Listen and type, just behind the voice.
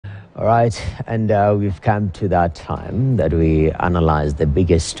All right, and we've come to that time that we analyze the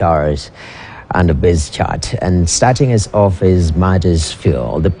biggest stars on the biz chart. And starting us off is matters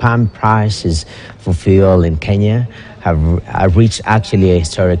fuel. The pump prices for fuel in Kenya have reached actually a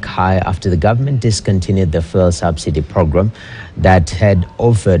historic high after the government discontinued the fuel subsidy program that had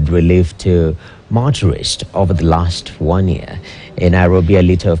offered relief to motorists over the last 1 year. In Nairobi, a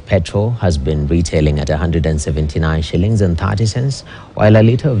litre of petrol has been retailing at 179 shillings and 30 cents, while a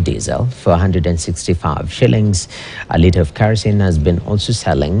litre of diesel for 165 shillings. A litre of kerosene has been also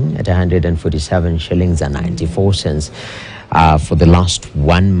selling at 147 shillings and 94 cents for the last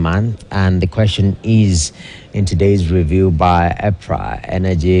 1 month. And the question is, in today's review by EPRA,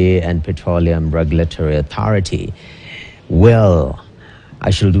 Energy and Petroleum Regulatory Authority, what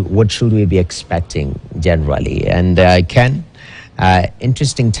should we be expecting generally? And Ken,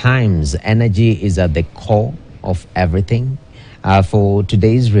 interesting times. Energy is at the core of everything. For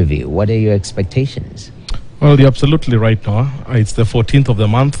today's review, what are your expectations? Well, you're absolutely right, Noah. It's the 14th of the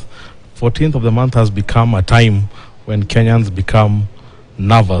month. 14th of the month has become a time when Kenyans become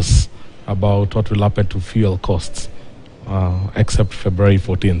nervous about what will happen to fuel costs, except February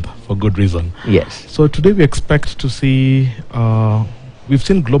 14th, for good reason. Yes. So today we expect to see, we've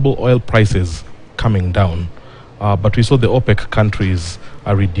seen global oil prices coming down, but we saw the OPEC countries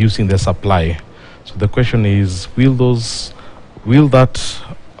are reducing their supply. So the question is, will that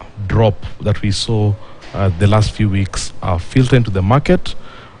drop that we saw the last few weeks filter into the market,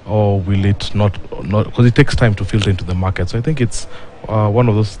 or will it not, because it takes time to filter into the market. So I think it's one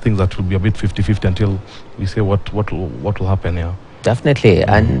of those things that will be a bit 50-50 until we see what will happen here. Definitely.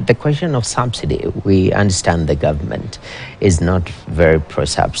 And the question of subsidy, we understand the government is not very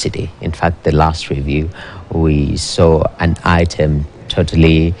pro-subsidy. In fact, the last review, we saw an item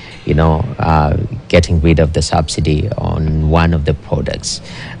totally, getting rid of the subsidy on one of the products.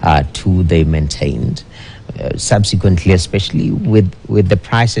 Two, they maintained. Subsequently, especially with the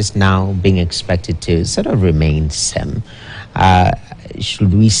prices now being expected to sort of remain same,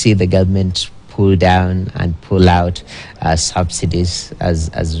 should we see the government pull down and pull out subsidies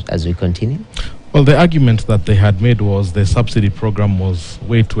as we continue? Well, the argument that they had made was the subsidy program was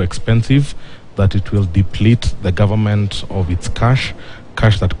way too expensive, that it will deplete the government of its cash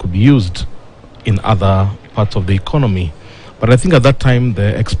that could be used in other parts of the economy. But I think at that time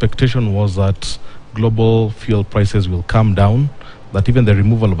the expectation was that global fuel prices will come down, that even the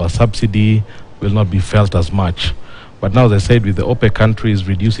removal of a subsidy will not be felt as much. But now, as I said, with the OPEC countries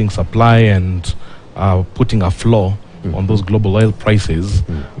reducing supply and putting a floor on those global oil prices,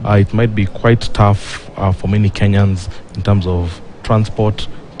 it might be quite tough for many Kenyans in terms of transport,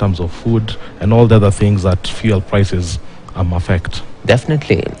 in terms of food, and all the other things that fuel prices affect.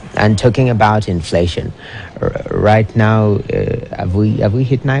 Definitely. And talking about inflation, right now, have we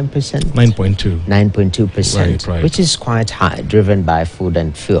hit 9%? 9.2. 9.2%, right. Which is quite high, driven by food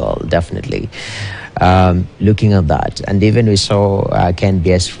and fuel, definitely. Looking at that, and even we saw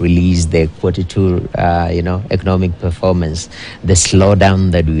KNBS release the quarter two, economic performance, the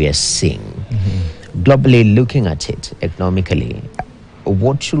slowdown that we are seeing. Globally, looking at it economically,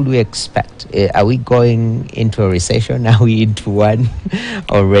 what should we expect? Are we going into a recession? Are we into one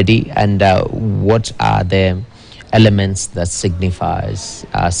already? And what are the elements that signifies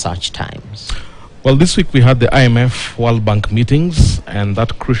such times? Well, this week we had the IMF World Bank meetings, and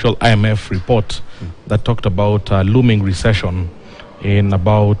that crucial IMF report that talked about looming recession in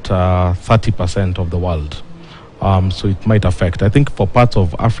about 30% of the world. So it might affect. I think for parts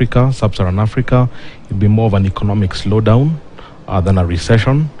of Africa, sub-Saharan Africa, it'll be more of an economic slowdown than a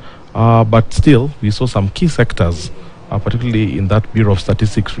recession. But still, we saw some key sectors, particularly in that Bureau of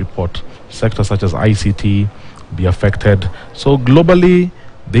Statistics report, sectors such as ICT be affected. So globally,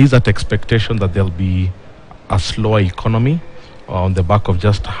 there is that expectation that there'll be a slower economy on the back of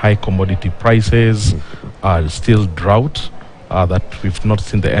just high commodity prices, still drought, that we've not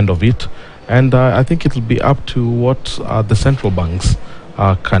seen the end of it. And I think it'll be up to what the central banks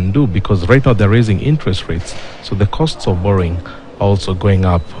can do, because right now they're raising interest rates, so the costs of borrowing are also going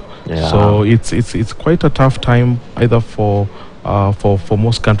up. Yeah. So it's quite a tough time either for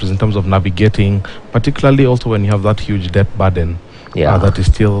most countries in terms of navigating, particularly also when you have that huge debt burden that is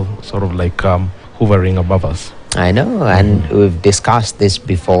still sort of like hovering above us. I know, and we've discussed this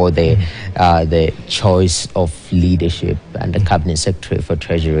before, the choice of leadership and the Cabinet Secretary for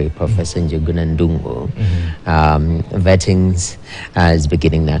Treasury, Professor Njuguna Ndung'u. Vettings is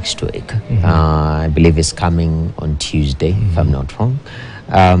beginning next week. I believe it's coming on Tuesday, if I'm not wrong.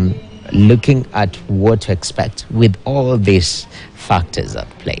 Looking at what to expect with all these factors at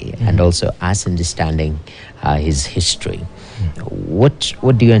play, and also us understanding his history.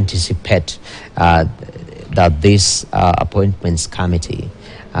 What do you anticipate that this appointments committee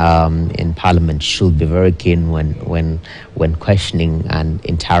in Parliament should be very keen when questioning and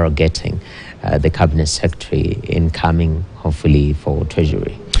interrogating the Cabinet Secretary incoming, hopefully, for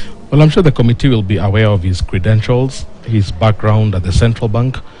Treasury? Well, I'm sure the committee will be aware of his credentials, his background at the central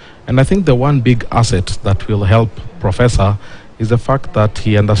bank, and I think the one big asset that will help Professor is the fact that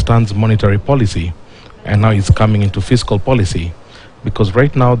he understands monetary policy, and now he's coming into fiscal policy, because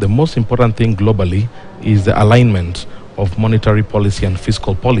right now the most important thing globally is the alignment of monetary policy and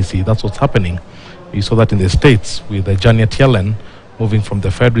fiscal policy. That's what's happening. You saw that in the States with Janet Yellen moving from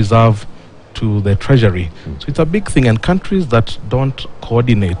the Fed Reserve to the Treasury. So it's a big thing, and countries that don't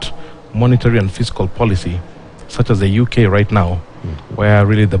coordinate monetary and fiscal policy, such as the UK right now, where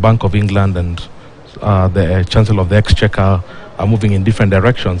really the Bank of England and the Chancellor of the Exchequer are moving in different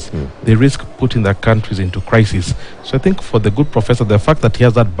directions, they risk putting their countries into crisis. So I think for the good professor, the fact that he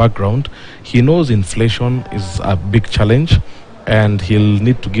has that background, he knows inflation is a big challenge, and he'll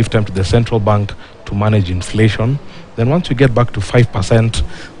need to give time to the central bank to manage inflation. Then once we get back to 5%,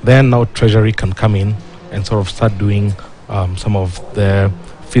 then now Treasury can come in and sort of start doing some of the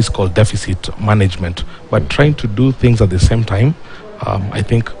fiscal deficit management. But trying to do things at the same time, I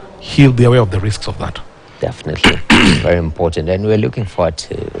think he'll be aware of the risks of that. Definitely. Very important. And we're looking forward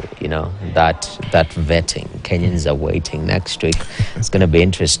to, that vetting. Kenyans are waiting next week. It's going to be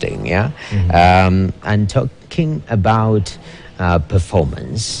interesting, yeah? And talking about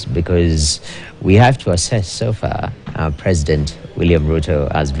performance, because we have to assess so far, President William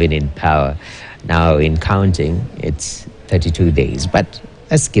Ruto has been in power now in counting, it's 32 days, but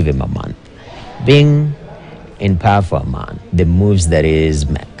let's give him a month. Being in power for a month, the moves that is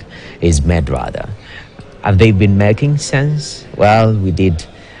made rather, have they been making sense? Well, we did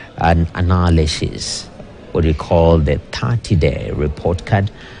an analysis, what we call the 30-day report card.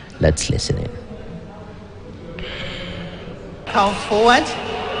 Let's listen in. Come forward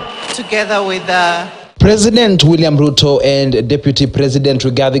together with President William Ruto and Deputy President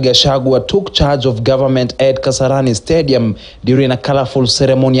Rigathi Gachagua took charge of government at Kasarani Stadium during a colorful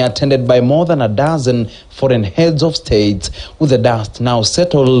ceremony attended by more than a dozen foreign heads of state. With the dust now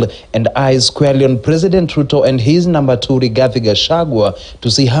settled and eyes squarely on President Ruto and his number two Rigathi Gachagua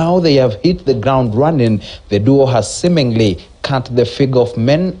to see how they have hit the ground running, the duo has seemingly cut the figure of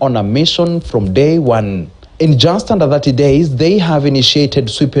men on a mission from day one. In just under 30 days, they have initiated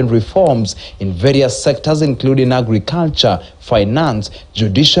sweeping reforms in various sectors, including agriculture, finance,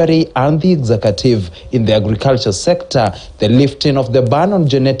 judiciary, and the executive. In the agriculture sector, the lifting of the ban on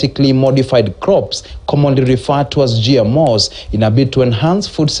genetically modified crops, commonly referred to as GMOs, in a bid to enhance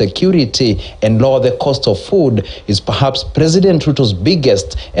food security and lower the cost of food, is perhaps President Ruto's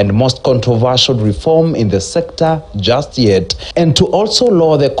biggest and most controversial reform in the sector just yet. And to also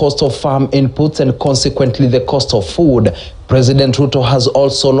lower the cost of farm inputs and consequently the cost of food, President Ruto has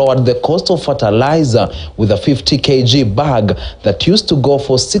also lowered the cost of fertilizer, with a 50 kg bag that used to go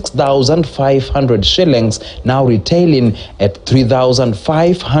for 6,500 shillings now retailing at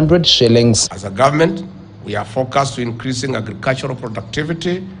 3,500 shillings. As a government, we are focused to increasing agricultural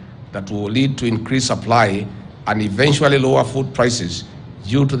productivity that will lead to increased supply and eventually lower food prices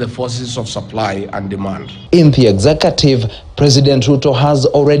due to the forces of supply and demand. In the executive, President Ruto has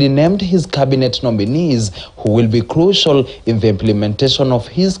already named his cabinet nominees who will be crucial in the implementation of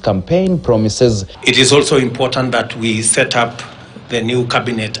his campaign promises. It is also important that we set up the new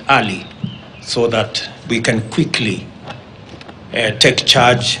cabinet early so that we can quickly take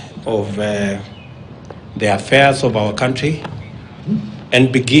charge of the affairs of our country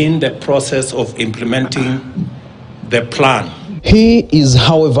and begin the process of implementing the plan. He is,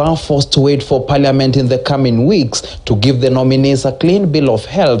 however, forced to wait for Parliament in the coming weeks to give the nominees a clean bill of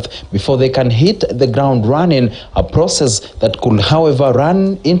health before they can hit the ground running, a process that could, however,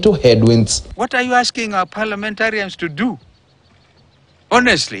 run into headwinds. What are you asking our parliamentarians to do?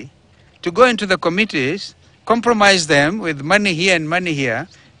 Honestly, to go into the committees, compromise them with money here and money here,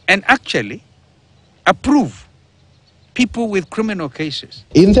 and actually approve people with criminal cases.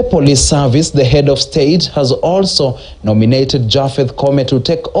 In the police service, the head of state has also nominated Japheth Kome to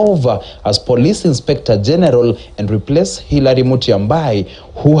take over as Police Inspector General and replace Hilary Mutyambai,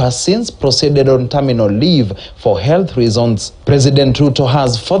 who has since proceeded on terminal leave for health reasons. President Ruto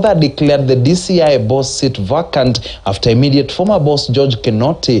has further declared the DCI boss seat vacant after immediate former boss George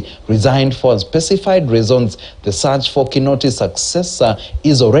Kinoti resigned for unspecified reasons. The search for Kinoti's successor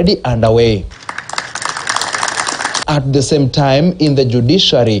is already underway. At the same time, in the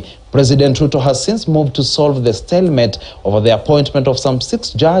judiciary, President Ruto has since moved to solve the stalemate over the appointment of some 6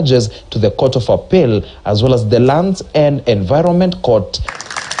 judges to the Court of Appeal, as well as the Lands and Environment Court.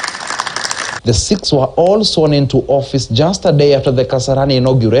 The 6 were all sworn into office just a day after the Kasarani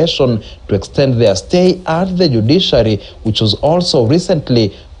inauguration to extend their stay at the judiciary, which was also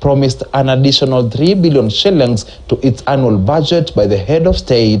recently promised an additional 3 billion shillings to its annual budget by the head of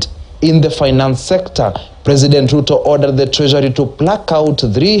state. In the finance sector, President Ruto ordered the Treasury to pluck out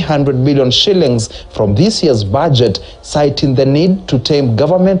 300 billion shillings from this year's budget, citing the need to tame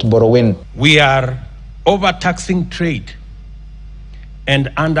government borrowing. We are overtaxing trade and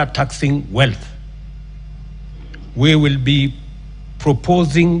undertaxing wealth. We will be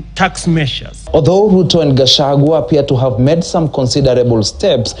proposing tax measures. Although Ruto and Gachagua appear to have made some considerable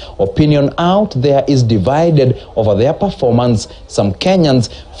steps, opinion out there is divided over their performance. Some Kenyans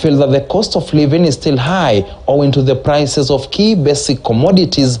feel that the cost of living is still high owing to the prices of key basic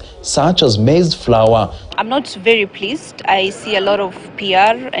commodities such as maize flour. I'm not very pleased. I see a lot of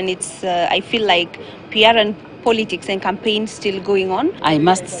PR, and I feel like PR and politics and campaigns still going on. I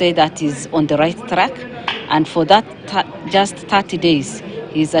must say that is on the right track, and for that just 30 days,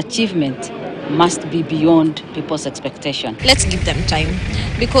 his achievement must be beyond people's expectation. Let's give them time,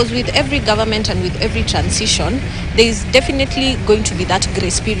 because with every government and with every transition, there is definitely going to be that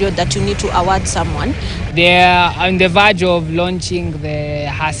grace period that you need to award someone. They are on the verge of launching the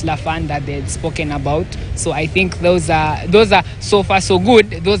Hustler Fund that they'd spoken about. So I think those are so far so good.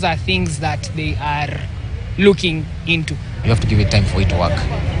 Those are things that they are looking into. You have to give it time for it to work.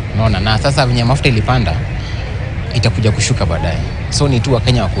 Unaona, na sasa venye mafuta ilipanda itakuja kushuka baadaye. So ni tu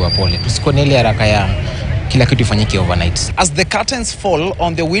Wakenya wakuwa pole. Tusikone ile haraka ya kila kitu ifanyike overnight. As the curtains fall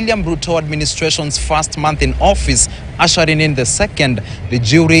on the William Ruto administration's first month in office, ushering in the second, the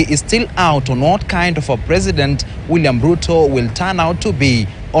jury is still out on what kind of a president William Ruto will turn out to be.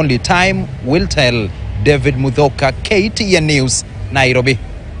 Only time will tell. David Muthoka, KTN News, Nairobi.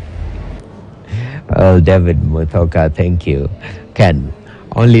 Well, David Muthoka, thank you. Ken,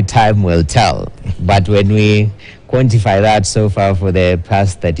 only time will tell. But when we quantify that so far for the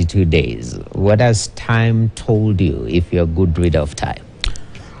past 32 days, what has time told you if you're a good reader of time?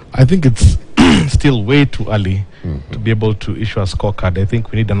 I think it's still way too early to be able to issue a scorecard. I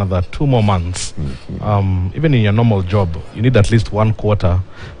think we need another 2 more months. Even in your normal job, you need at least 1 quarter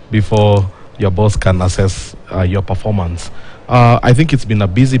before your boss can assess your performance. I think it's been a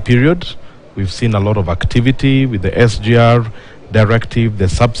busy period. We've seen a lot of activity with the SGR directive, the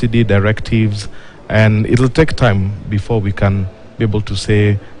subsidy directives, and it'll take time before we can be able to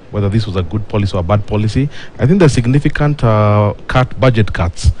say whether this was a good policy or a bad policy. I think the significant budget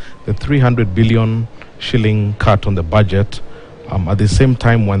cuts, the 300 billion shilling cut on the budget, at the same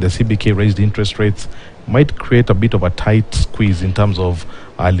time when the CBK raised interest rates, might create a bit of a tight squeeze in terms of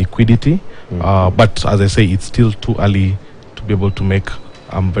liquidity. But as I say, it's still too early to be able to make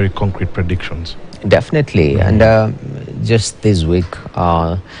very concrete predictions. Definitely. And just this week,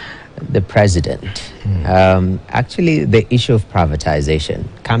 the president, actually the issue of privatization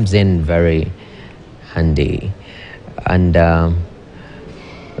comes in very handy. And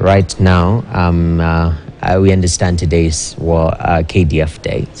right now, we understand today's KDF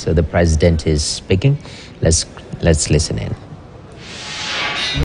day. So the president is speaking. Let's listen in.